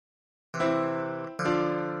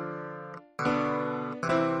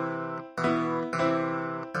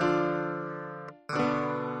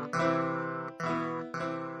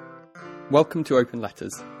Welcome to Open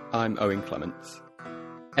Letters. I'm Owen Clements.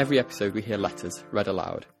 Every episode we hear letters read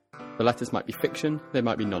aloud. The letters might be fiction, they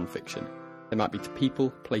might be non-fiction. They might be to people,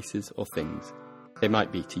 places or things. They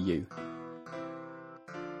might be to you.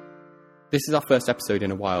 This is our first episode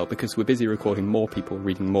in a while because we're busy recording more people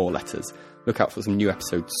reading more letters. Look out for some new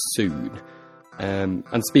episodes soon. And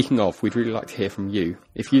speaking of, we'd really like to hear from you.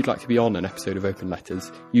 If you'd like to be on an episode of Open Letters,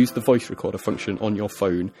 use the voice recorder function on your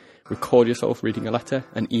phone, record yourself reading a letter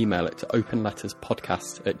and email it to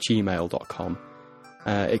openletterspodcast@gmail.com.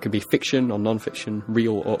 It can be fiction or non-fiction,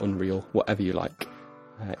 real or unreal, whatever you like.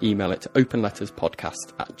 Email it to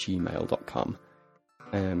openletterspodcast@gmail.com.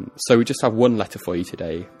 So we just have one letter for you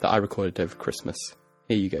today that I recorded over Christmas.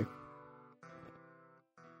 Here you go.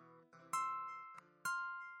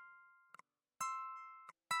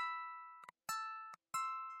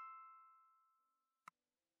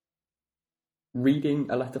 Reading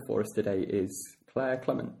a letter for us today is Claire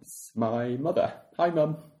Clements, my mother. Hi,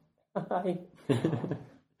 Mum. Hi.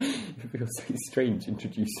 It feels so strange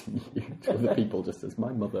introducing you to other people just as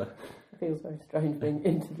my mother. It feels very strange being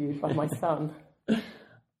interviewed by my son.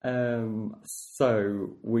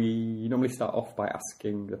 So we normally start off by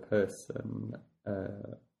asking the person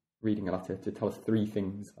reading a letter to tell us 3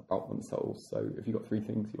 things about themselves. So have you got 3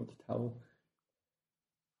 things you want to tell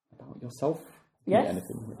about yourself? Yes,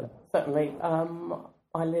 anything like that? Certainly.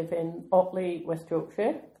 I live in Otley, West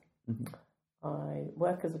Yorkshire. Mm-hmm. I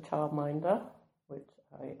work as a childminder, which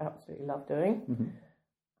I absolutely love doing. Mm-hmm.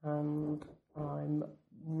 And I'm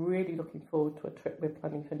really looking forward to a trip we're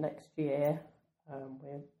planning for next year.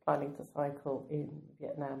 We're planning to cycle in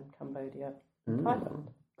Vietnam, Cambodia, and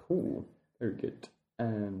Thailand. Cool. Very good.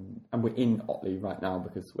 And we're in Otley right now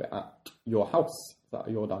because we're at your house. Is that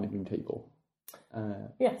your dining room table?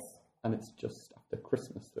 Yes. And it's just after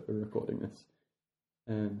Christmas that we're recording this.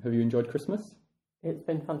 Have you enjoyed Christmas? It's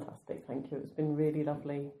been fantastic, thank you. It's been really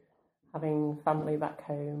lovely having family back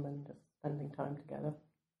home and just spending time together.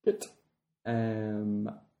 Good.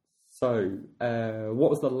 So, what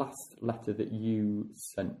was the last letter that you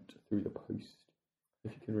sent through the post,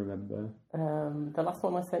 if you can remember? The last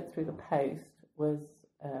one I sent through the post was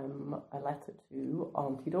a letter to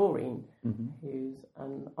Auntie Doreen, mm-hmm. who's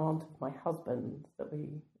an aunt of my husband that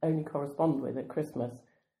we only correspond with at Christmas.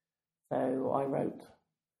 So I wrote,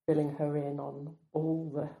 filling her in on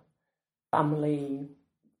all the family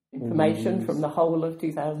information from the whole of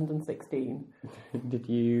 2016. Did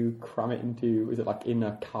you cram it into, was it like in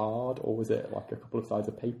a card or was it like a couple of sides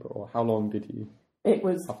of paper, or how long did you It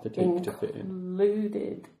was have to take to fit in?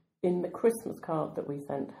 Included in the Christmas card that we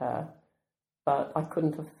sent her, but I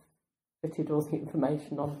couldn't have fitted all the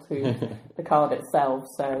information onto the card itself,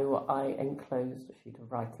 so I enclosed a sheet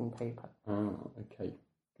of writing paper. Oh, okay,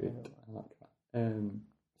 good. I like that.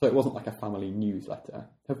 So it wasn't like a family newsletter.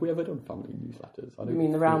 Have we ever done family newsletters? You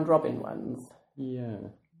mean the round robin ones?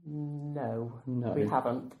 Yeah. No, we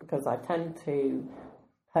haven't, because I tend to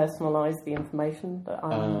personalise the information that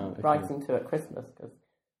I'm writing to at Christmas, because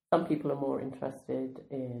some people are more interested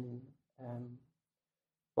in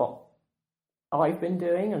what I've been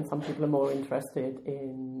doing, and some people are more interested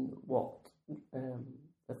in what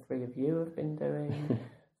the 3 of you have been doing.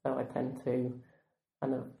 So I tend to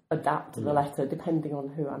kind of adapt the letter depending on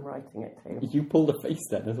who I'm writing it to. You pulled a face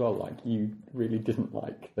then as well, like you really didn't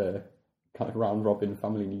like the kind of round robin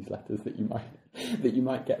family newsletters that you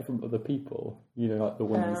might get from other people. You know, like the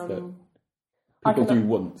ones that people do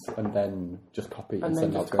once and then just copy and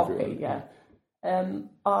send out to everyone. Yeah.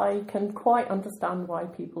 I can quite understand why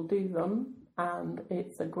people do them, and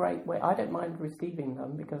it's a great way. I don't mind receiving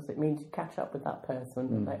them because it means you catch up with that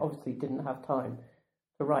person and they obviously didn't have time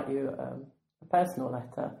to write you a personal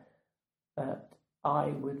letter, but I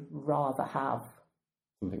would rather have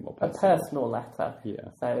something more personal. A personal letter.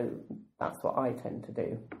 Yeah. So that's what I tend to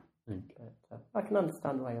do. Okay. But I can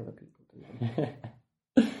understand why other people do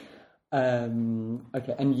them.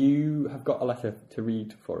 Okay, and you have got a letter to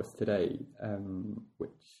read for us today,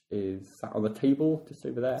 which is sat on the table just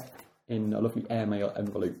over there in a lovely airmail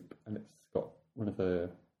envelope, and it's got one of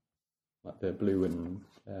the blue and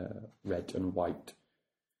red and white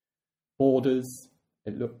borders.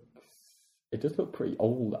 It does look pretty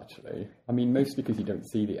old, actually. I mean, mostly because you don't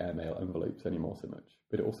see the airmail envelopes anymore so much,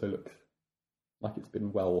 but it also looks like it's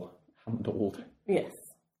been well handled. Yes,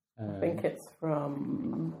 I think it's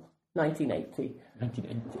from 1980.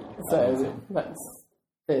 1980. So that's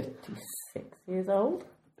 36 years old.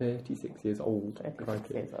 36 years old.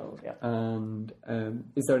 36 years old, yeah. And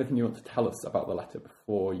is there anything you want to tell us about the letter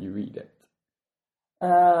before you read it?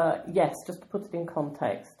 Yes, just to put it in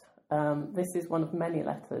context. This is one of many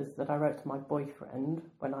letters that I wrote to my boyfriend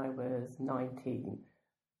when I was 19.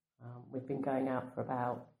 We've been going out for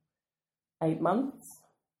about 8 months.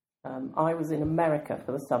 I was in America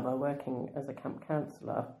for the summer working as a camp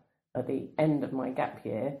counsellor at the end of my gap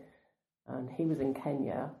year, and he was in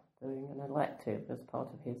Kenya doing an elective as part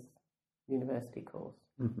of his university course.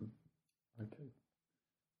 Mm-hmm. Okay.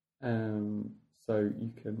 So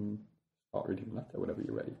you can start reading the letter whenever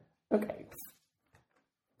you're ready. Okay.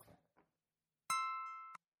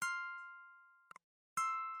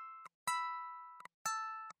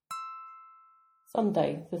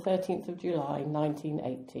 Sunday, the 13th of July,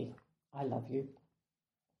 1980. I love you.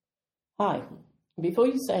 Hi. Before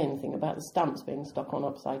you say anything about the stamps being stuck on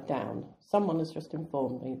upside down, someone has just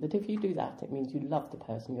informed me that if you do that, it means you love the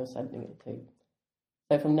person you're sending it to.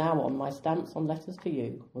 So from now on, my stamps on letters to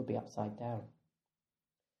you will be upside down.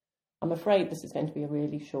 I'm afraid this is going to be a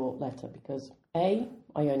really short letter because A,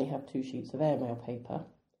 I only have 2 sheets of airmail paper.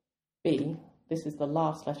 B, this is the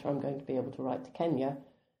last letter I'm going to be able to write to Kenya.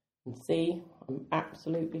 And C, I'm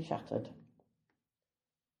absolutely shattered.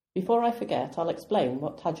 Before I forget, I'll explain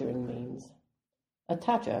what tadgering means. A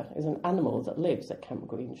tadger is an animal that lives at Camp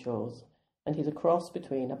Greenshores, and he's a cross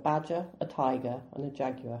between a badger, a tiger, and a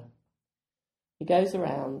jaguar. He goes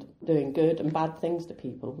around doing good and bad things to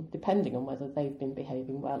people, depending on whether they've been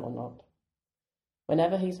behaving well or not.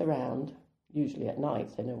 Whenever he's around, usually at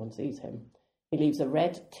night so no one sees him, he leaves a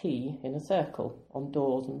red T in a circle on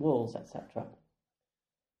doors and walls, etc.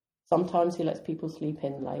 Sometimes he lets people sleep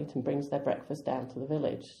in late and brings their breakfast down to the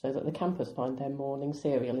village so that the campers find their morning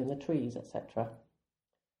cereal in the trees, etc.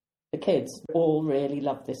 The kids all really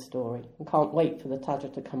love this story and can't wait for the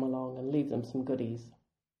tadger to come along and leave them some goodies.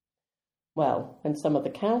 Well, when some of the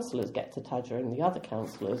counsellors get to tadgering the other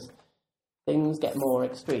counsellors, things get more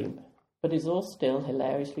extreme, but it's all still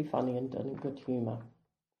hilariously funny and done in good humour.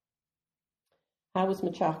 How was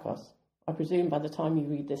Machakos? I presume by the time you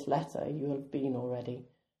read this letter you will have been already.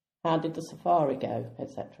 How did the safari go,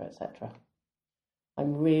 etc., etc.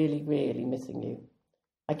 I'm really, really missing you.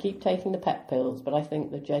 I keep taking the pep pills, but I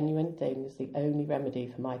think the genuine thing is the only remedy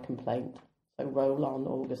for my complaint. So roll on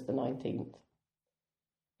August the 19th.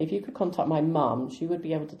 If you could contact my mum, she would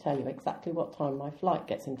be able to tell you exactly what time my flight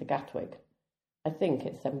gets into Gatwick. I think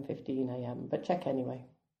it's 7:15 a.m, but check anyway.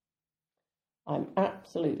 I'm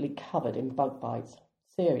absolutely covered in bug bites.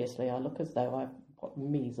 Seriously, I look as though I've got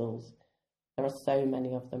measles. There are so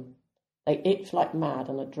many of them. They itch like mad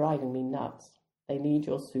and are driving me nuts. They need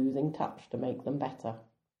your soothing touch to make them better.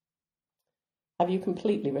 Have you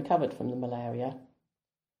completely recovered from the malaria?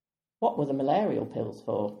 What were the malarial pills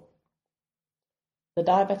for? The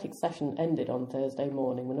diabetic session ended on Thursday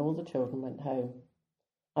morning when all the children went home.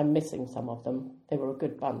 I'm missing some of them. They were a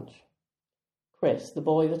good bunch. Chris, the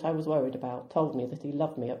boy that I was worried about, told me that he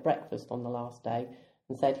loved me at breakfast on the last day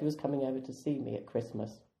and said he was coming over to see me at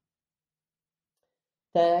Christmas.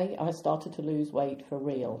 Today, I started to lose weight for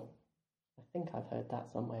real. I think I've heard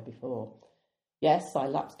that somewhere before. Yes, I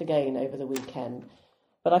lapsed again over the weekend,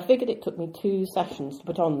 but I figured it took me 2 sessions to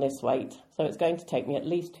put on this weight, so it's going to take me at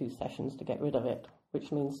least 2 sessions to get rid of it,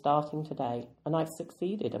 which means starting today, and I've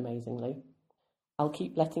succeeded amazingly. I'll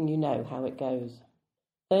keep letting you know how it goes.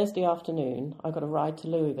 Thursday afternoon, I got a ride to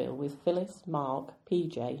Louisville with Phyllis, Mark,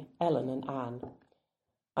 PJ, Ellen and Anne.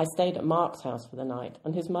 I stayed at Mark's house for the night,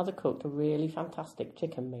 and his mother cooked a really fantastic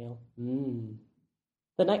chicken meal.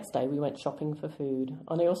 The next day we went shopping for food,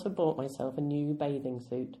 and I also bought myself a new bathing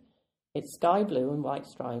suit. It's sky blue and white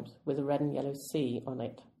stripes with a red and yellow C on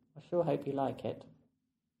it. I sure hope you like it.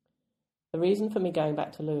 The reason for me going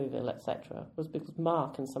back to Louisville, etc., was because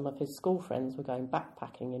Mark and some of his school friends were going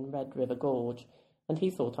backpacking in Red River Gorge, and he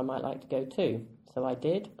thought I might like to go too, so I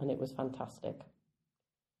did, and it was fantastic.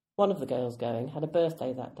 One of the girls going had a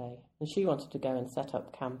birthday that day, and she wanted to go and set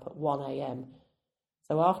up camp at 1 a.m.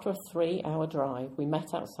 So after a 3-hour drive, we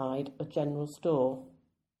met outside a general store.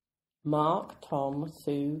 Mark, Tom,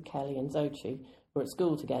 Sue, Kelly and Xochi were at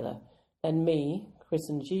school together. Then me, Chris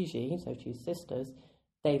and Gigi, Xochi's sisters,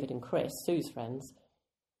 David and Chris, Sue's friends.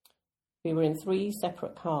 We were in 3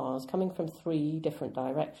 separate cars coming from 3 different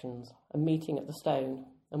directions and meeting at the Stone.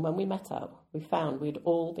 And when we met up, we found we'd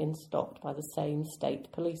all been stopped by the same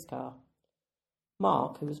state police car.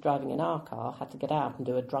 Mark, who was driving in our car, had to get out and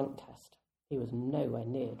do a drunk test. He was nowhere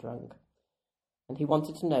near drunk. And he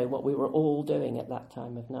wanted to know what we were all doing at that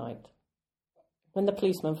time of night. When the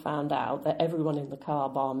policeman found out that everyone in the car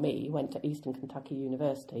bar me went to Eastern Kentucky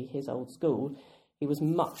University, his old school, he was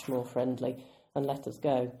much more friendly and let us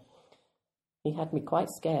go. He had me quite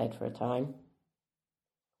scared for a time.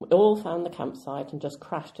 We all found the campsite and just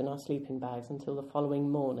crashed in our sleeping bags until the following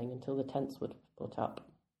morning, until the tents were put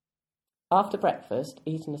up. After breakfast,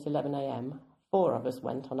 eaten at 11 a.m, 4 of us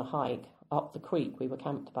went on a hike up the creek we were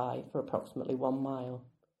camped by for approximately 1 mile.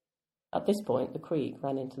 At this point, the creek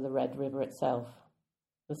ran into the Red River itself.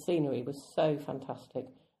 The scenery was so fantastic.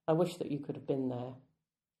 I wish that you could have been there.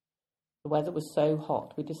 The weather was so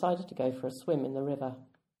hot, we decided to go for a swim in the river.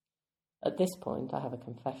 At this point, I have a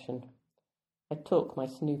confession. I took my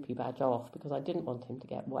Snoopy badge off because I didn't want him to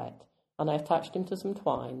get wet, and I attached him to some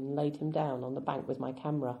twine and laid him down on the bank with my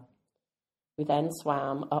camera. We then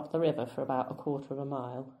swam up the river for about 1/4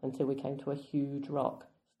 mile until we came to a huge rock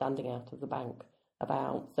standing out of the bank,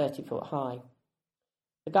 about 30 foot high.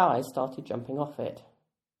 The guys started jumping off it.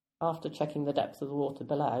 After checking the depth of the water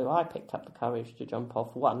below, I picked up the courage to jump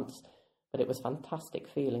off once, but it was a fantastic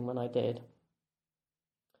feeling when I did.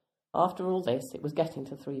 After all this, it was getting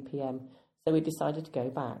to 3 p.m, so we decided to go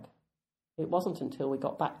back. It wasn't until we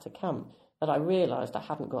got back to camp that I realised I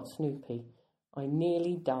hadn't got Snoopy. I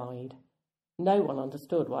nearly died. No one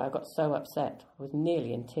understood why I got so upset. I was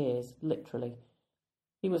nearly in tears, literally.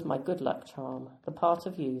 He was my good luck charm, the part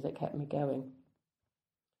of you that kept me going.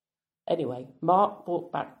 Anyway, Mark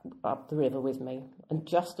walked back up the river with me, and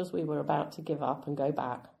just as we were about to give up and go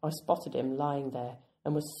back, I spotted him lying there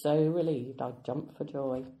and was so relieved I jumped for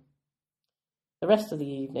joy. The rest of the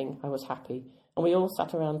evening I was happy, and we all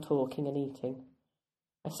sat around talking and eating.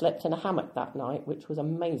 I slept in a hammock that night, which was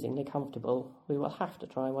amazingly comfortable. We will have to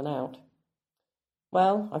try one out.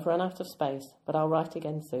 Well, I've run out of space, but I'll write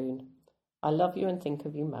again soon. I love you and think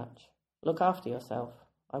of you much. Look after yourself.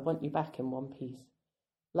 I want you back in one piece.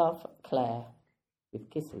 Love, Claire, with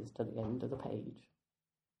kisses to the end of the page.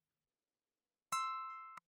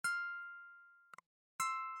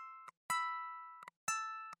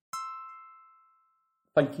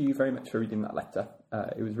 Thank you very much for reading that letter.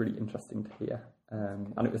 It was really interesting to hear,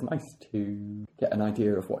 and it was nice to get an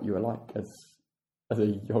idea of what you were like as a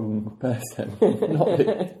young person.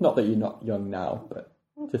 not that you're not young now, but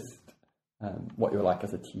just what you were like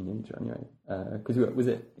as a teenager, anyway. Because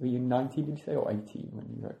were you 19? Did you say, or 18 when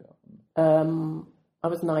you wrote that? I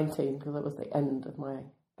was 19 because it was the end of my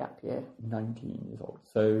gap year. 19 years old.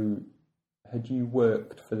 So, had you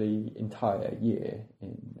worked for the entire year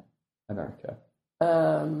in America?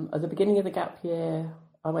 At the beginning of the gap year,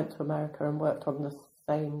 I went to America and worked on the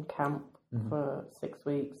same camp for 6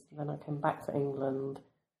 weeks. Then I came back to England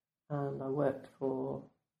and I worked for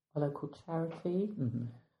a local charity,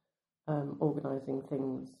 organising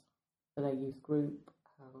things for their youth group.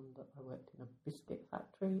 And I worked in a biscuit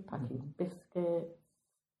factory, packing biscuits,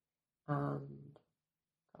 and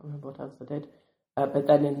I can't remember what else I did. But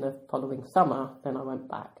then in the following summer, then I went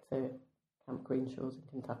back to Camp Greenshaws in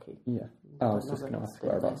Kentucky. Yeah. I was just going to ask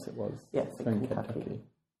whereabouts it was. Yes, in Kentucky.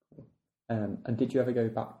 And did you ever go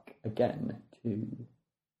back again to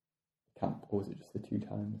camp, or was it just the 2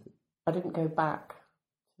 times? I didn't go back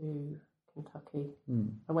to Kentucky.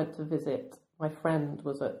 I went to visit, my friend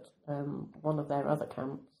was at one of their other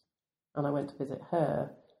camps, and I went to visit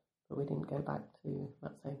her, but we didn't go back to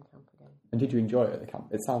that same camp again. And did you enjoy it at the camp?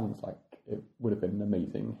 It sounds like it would have been an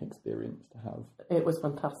amazing experience to have. It was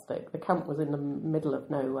fantastic. The camp was in the middle of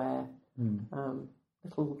nowhere,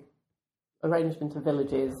 little arranged into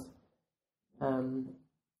villages,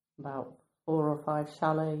 about 4 or 5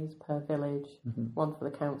 chalets per village, one for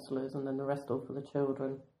the counsellors and then the rest all for the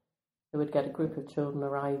children. They would get a group of children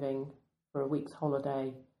arriving for a week's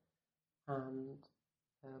holiday, and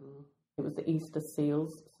it was the Easter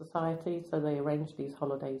Seals Society, so they arranged these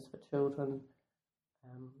holidays for children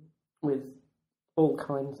with all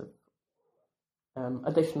kinds of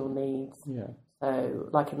additional needs. Yeah. So,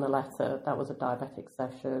 like in the letter, that was a diabetic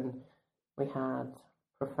session. We had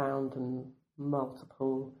profound and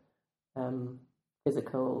multiple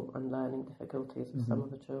physical and learning difficulties with some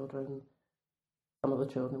of the children. Some of the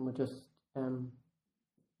children were just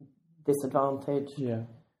disadvantaged. Yeah.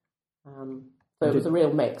 So it was a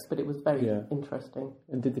real mix, but it was very interesting.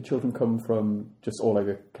 And did the children come from just all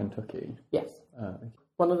over Kentucky? Yes.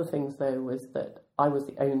 One of the things, though, was that I was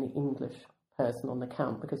the only English person on the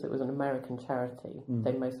camp because it was an American charity.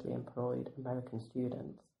 They mostly employed American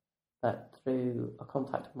students. But through a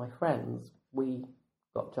contact with my friends, we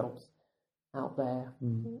got jobs out there.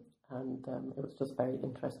 And it was just very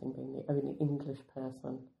interesting being the only English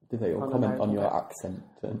person. Did they all comment on your accent?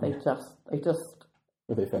 They just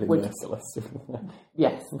were they fairly merciless?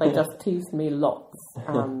 Yes, they just teased me lots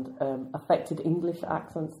and affected English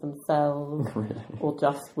accents themselves, Really? Or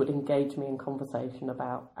just would engage me in conversation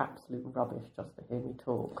about absolute rubbish just to hear me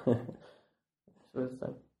talk. Which was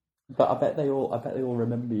But I bet they all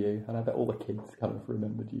remember you, and I bet all the kids kind of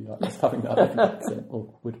remembered you. Like just having that accent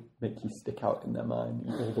would make you stick out in their mind.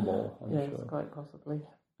 All the more, I'm sure. Yes, quite possibly.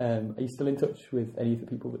 Are you still in touch with any of the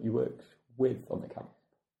people that you worked with on the camp?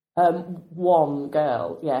 One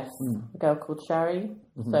girl, yes, a girl called Sherry.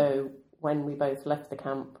 So when we both left the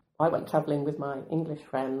camp, I went travelling with my English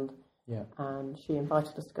friend, and she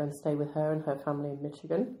invited us to go and stay with her and her family in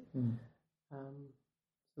Michigan.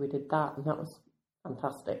 We did that, and that was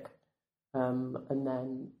fantastic. And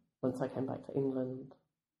then once I came back to England,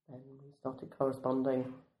 then we started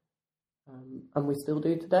corresponding, and we still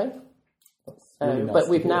do today. Really nice, but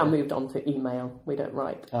we've now moved on to email. We don't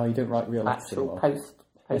write. Oh, you don't write real actual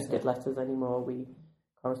posted letters anymore. We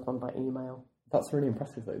correspond by email. That's really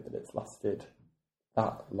impressive, though, that it's lasted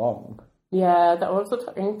that long. Yeah, I was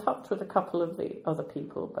in touch with a couple of the other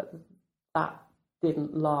people, but that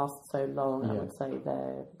didn't last so long. I would say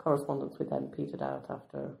their correspondence with them petered out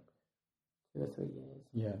after 2 or 3 years.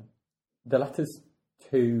 Yeah, the letters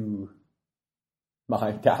to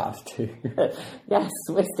my dad too. Yes,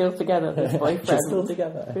 we're still together. This boyfriend. We're still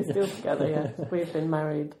together. We're still together. Yes, we've been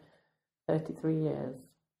married 33 years.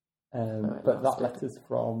 But that letter's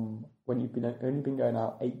from when you've only been going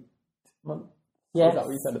out 8 months. Yes. Is that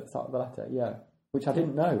what you said at the start of the letter? Yeah, which I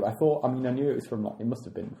didn't know. I knew it was from it must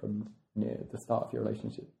have been from near the start of your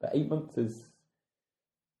relationship. But 8 months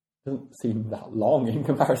doesn't seem that long in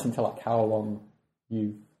comparison to like how long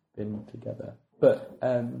you've been together. But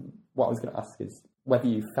what I was going to ask is whether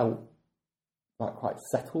you felt like quite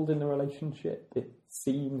settled in the relationship. It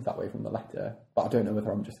seems that way from the letter, but I don't know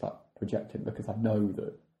whether I'm just like projecting because I know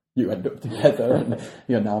that you end up together and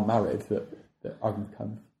you're now married. That I'm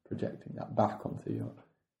kind of projecting that back onto you.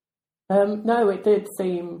 No, it did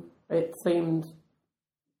seem. It seemed,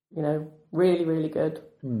 really, really good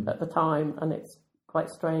at the time, and it's quite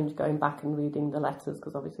strange going back and reading the letters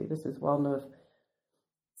because obviously this is one of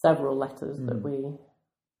several letters that we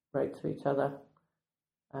wrote to each other,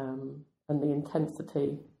 and the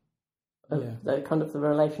intensity of the kind of the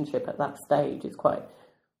relationship at that stage is quite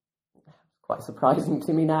surprising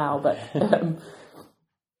to me now. But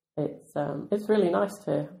it's really nice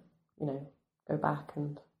to go back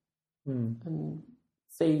and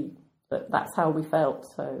see that that's how we felt.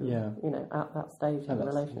 So at that stage in the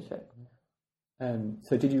relationship.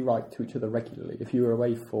 So did you write to each other regularly? If you were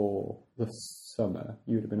away for the summer,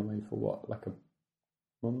 you would have been away for what, like a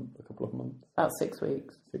month, a couple of months? About 6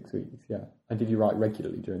 weeks. 6 weeks, yeah. And did you write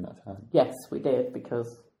regularly during that time? Yes, we did,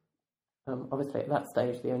 because obviously at that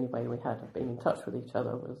stage the only way we had of being in touch with each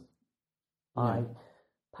other was by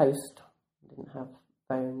post. We didn't have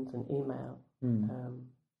phones and email.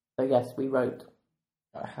 So yes, we wrote.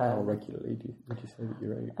 How regularly would you say that you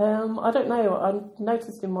wrote? I don't know. I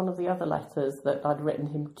noticed in one of the other letters that I'd written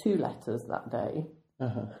him 2 letters that day.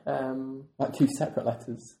 Like 2 separate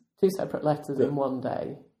letters? 2 separate letters in one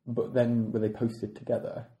day. But then were they posted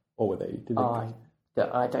together? Or were they...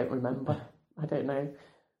 I don't remember. I don't know.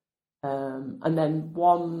 And then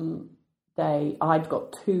one day I'd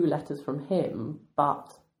got 2 letters from him,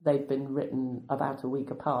 but they'd been written about a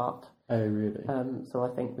week apart. Oh, really? So I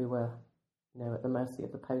think we were... at the mercy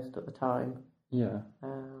of the post at the time. Yeah.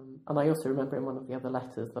 And I also remember in one of the other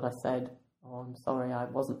letters that I said, I'm sorry I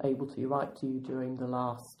wasn't able to write to you during the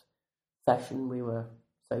last session. We were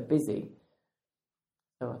so busy.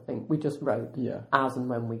 So I think we just wrote as and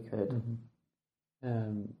when we could.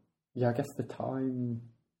 I guess the time,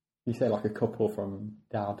 you say like a couple from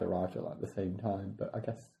Dad arrived at like the same time, but I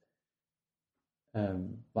guess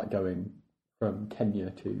like going from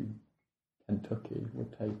Kenya to Kentucky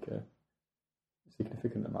would take a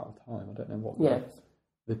significant amount of time. I don't know what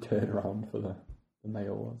the turnaround for the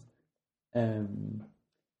mail was.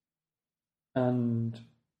 And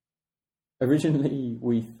originally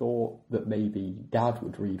we thought that maybe Dad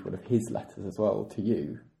would read one of his letters as well to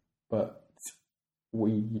you, but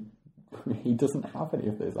he doesn't have any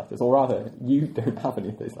of those letters, or rather, you don't have any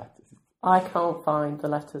of those letters. I can't find the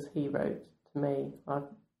letters he wrote to me. I've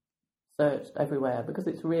searched everywhere because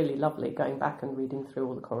it's really lovely going back and reading through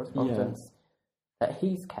all the correspondence that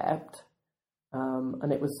he's kept,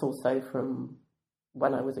 and it was also from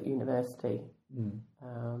when I was at university.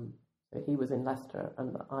 So he was in Leicester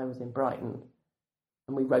and I was in Brighton,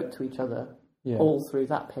 and we wrote to each other all through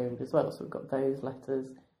that period as well. So we've got those letters,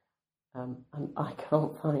 and I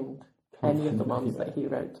can't find any of the ones that he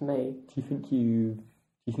wrote to me. Do you think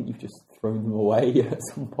you've just thrown them away at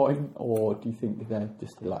some point, or do you think they're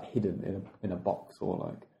just like hidden in a box, or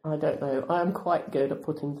like? I don't know. I'm quite good at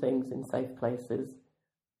putting things in safe places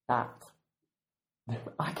that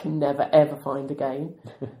I can never ever find again.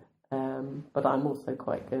 But I'm also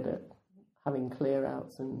quite good at having clear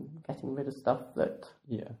outs and getting rid of stuff that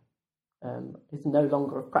is no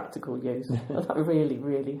longer of practical use. And I really,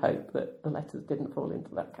 really hope that the letters didn't fall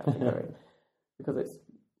into that category because it's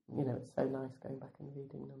you know, it's so nice going back and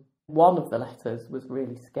reading them. One of the letters was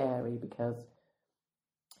really scary because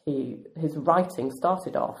his writing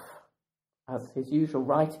started off as his usual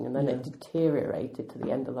writing, and then it deteriorated to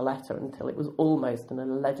the end of the letter until it was almost an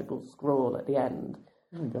illegible scrawl at the end.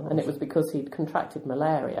 Oh, and it was because he'd contracted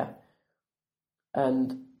malaria,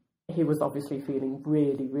 and he was obviously feeling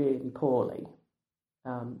really, really poorly,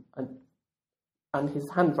 and his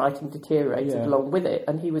handwriting deteriorated along with it.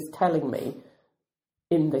 And he was telling me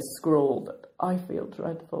in this scrawl that I feel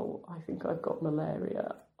dreadful. I think I've got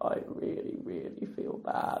malaria. I really, really feel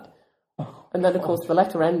bad. And then, of course, the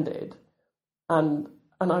letter ended. And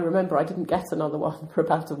I remember I didn't get another one for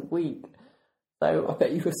about a week. So I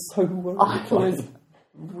bet you were so worried. I was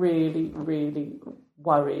really, really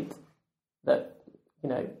worried that, you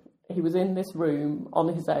know, he was in this room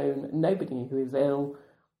on his own. Nobody knew he was ill,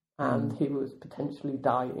 and he was potentially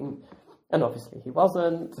dying. And obviously he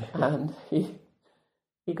wasn't. And he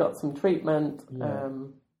got some treatment. Yeah.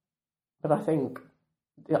 But I think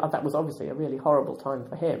that was obviously a really horrible time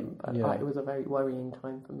for him. But it was a very worrying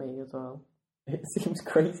time for me as well. It seems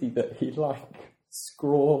crazy that he'd like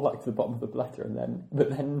scrawl like to the bottom of the letter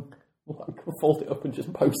but then like fold it up and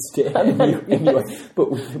just post it anyway,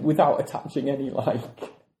 but without attaching any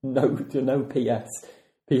like note or no PS.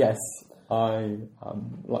 I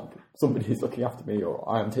am like somebody who's looking after me, or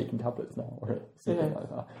I am taking tablets now, or something like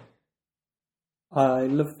that. I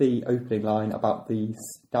love the opening line about the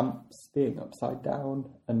stamps being upside down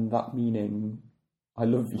and that meaning I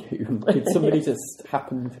love you. Did somebody just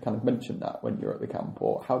happen to kind of mention that when you were at the camp,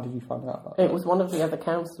 or how did you find out about that? It was one of the other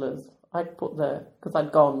counsellors. Because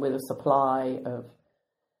I'd gone with a supply of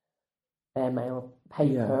airmail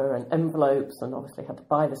paper and envelopes, and obviously had to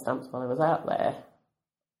buy the stamps while I was out there.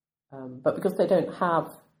 But because they don't have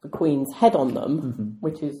the Queen's head on them,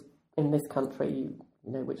 which is, in this country,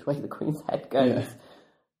 you know which way the Queen's head goes,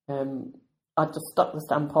 I just stuck the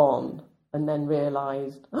stamp on and then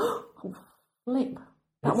realised, oh, flip,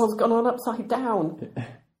 that one's gone on upside down.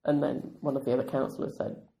 And then one of the other counsellors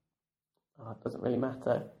said, oh, it doesn't really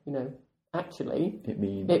matter, you know, actually it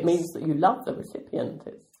means that you love the recipient.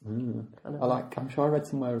 It's kind of I'm sure I read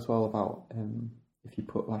somewhere as well about if you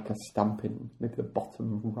put like a stamp in maybe the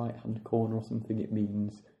bottom right hand corner or something, it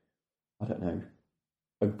means, I don't know,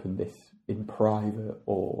 open this in private,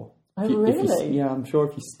 or really? I'm sure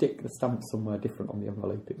if you stick the stamp somewhere different on the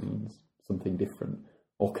envelope, it means something different,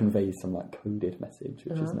 or conveys some like coded message,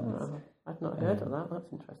 which is nice. I've not heard of that.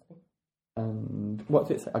 That's interesting. And what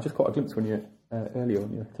did it say? I just caught a glimpse when you earlier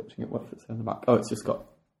when you were touching it. What does it say on the back? Oh, it's just got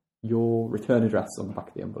your return address on the back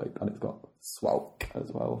of the envelope, and it's got SWALC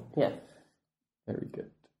as well. Yeah. Very good.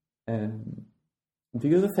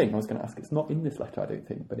 The other thing I was going to ask, it's not in this letter, I don't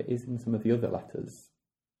think, but it is in some of the other letters.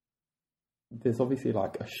 There's obviously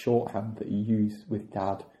like a shorthand that you use with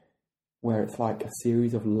Dad, where it's like a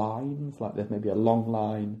series of lines, like there's maybe a long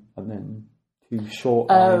line and then two short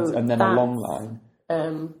lines and then a long line.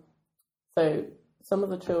 So some of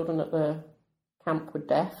the children at the camp were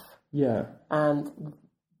deaf. Yeah. And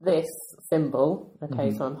this symbol,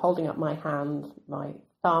 so I'm holding up my hand, my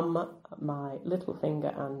thumb, my little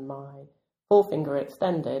finger and my forefinger are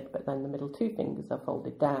extended, but then the middle two fingers are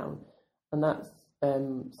folded down. And that's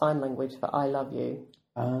sign language for I love you.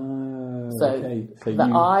 So the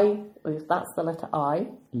I, that's the letter I.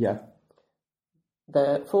 Yeah.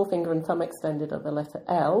 The forefinger and thumb extended are the letter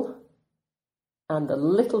L. And the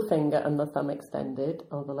little finger and the thumb extended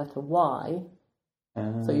are the letter Y.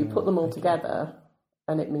 So you put them all together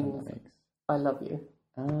and it means I love you.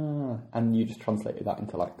 And you just translated that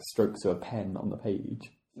into like strokes of a pen on the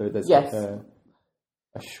page. So there's like a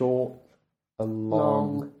short, a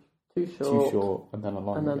long, too short, and then a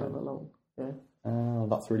long. And then a long, Oh,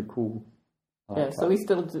 that's really cool. So we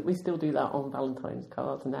still do that on Valentine's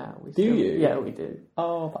cards now. Do you? Yeah, we do.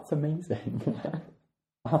 Oh, that's amazing.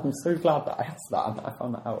 I'm so glad that I asked that and I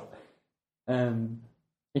found that out.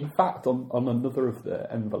 In fact, on another of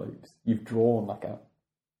the envelopes, you've drawn like a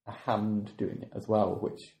hand doing it as well,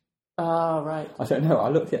 which... Oh, right. I don't know, I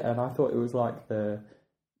looked at it and I thought it was like the...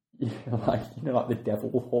 like the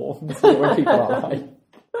devil horns, where people are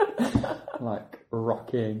like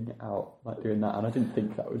rocking out, like doing that, and I didn't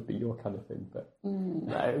think that would be your kind of thing, but...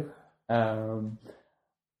 No.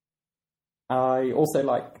 I also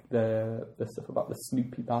like the stuff about the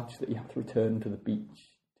Snoopy badge that you have to return to the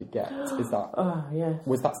beach to get. Is that? Oh, yes.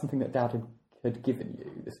 Was that something that Dad had given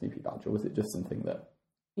you, the Snoopy badge, or was it just something that?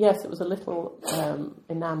 Yes, it was a little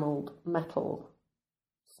enamelled metal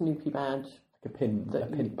Snoopy badge. Like a pin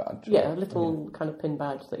badge. Yeah, a little kind of pin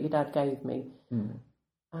badge that your dad gave me.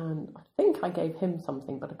 and I think I gave him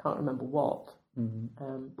something, but I can't remember what.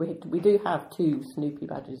 Mm-hmm. We do have 2 Snoopy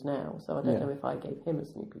badges now, so I don't know if I gave him a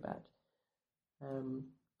Snoopy badge.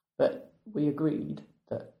 But we agreed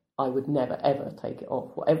that I would never ever take it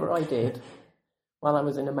off. Whatever I did while I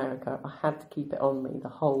was in America, I had to keep it on me the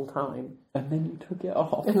whole time. And then you took it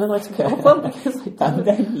off. And then I took it off because I didn't. And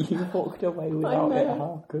then you walked away without it.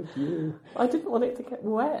 How could you? I didn't want it to get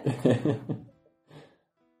wet.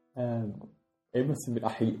 It must have been.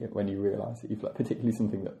 I hate it when you realise that you've particularly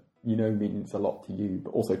something that means a lot to you,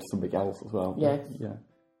 but also to somebody else as well. Yes. Yeah.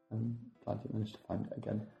 I'm glad you managed to find it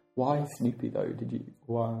again. Why Snoopy though? Did you?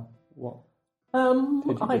 Why? What? I don't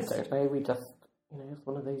know. We just, it's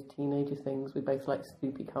one of those teenager things. We both like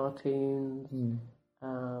Snoopy cartoons.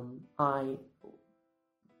 I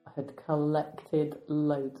had collected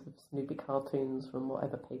loads of Snoopy cartoons from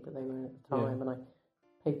whatever paper they were in at the time, and I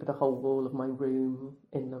papered a whole wall of my room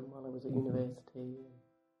in them while I was at university.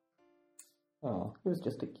 Oh, it was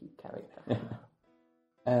just a cute character.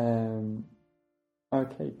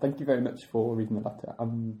 Okay, thank you very much for reading the letter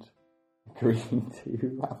and agreeing to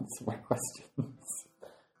answer my questions.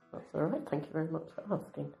 That's all right. Thank you very much for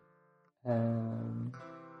asking.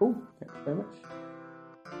 Cool. Thank you very much.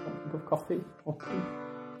 A cup of coffee or tea?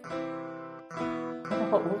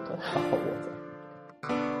 Hot water. Hot water.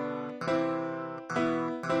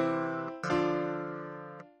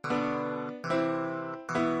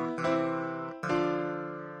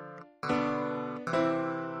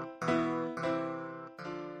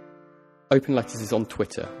 Open Letters is on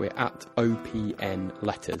Twitter. We're at OPN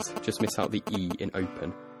Letters. Just miss out the E in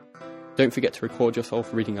open. Don't forget to record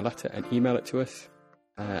yourself reading a letter and email it to us.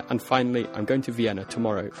 And finally, I'm going to Vienna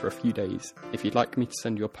tomorrow for a few days. If you'd like me to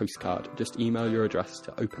send you a postcard, just email your address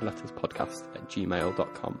to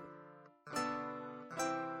openletterspodcast@gmail.com.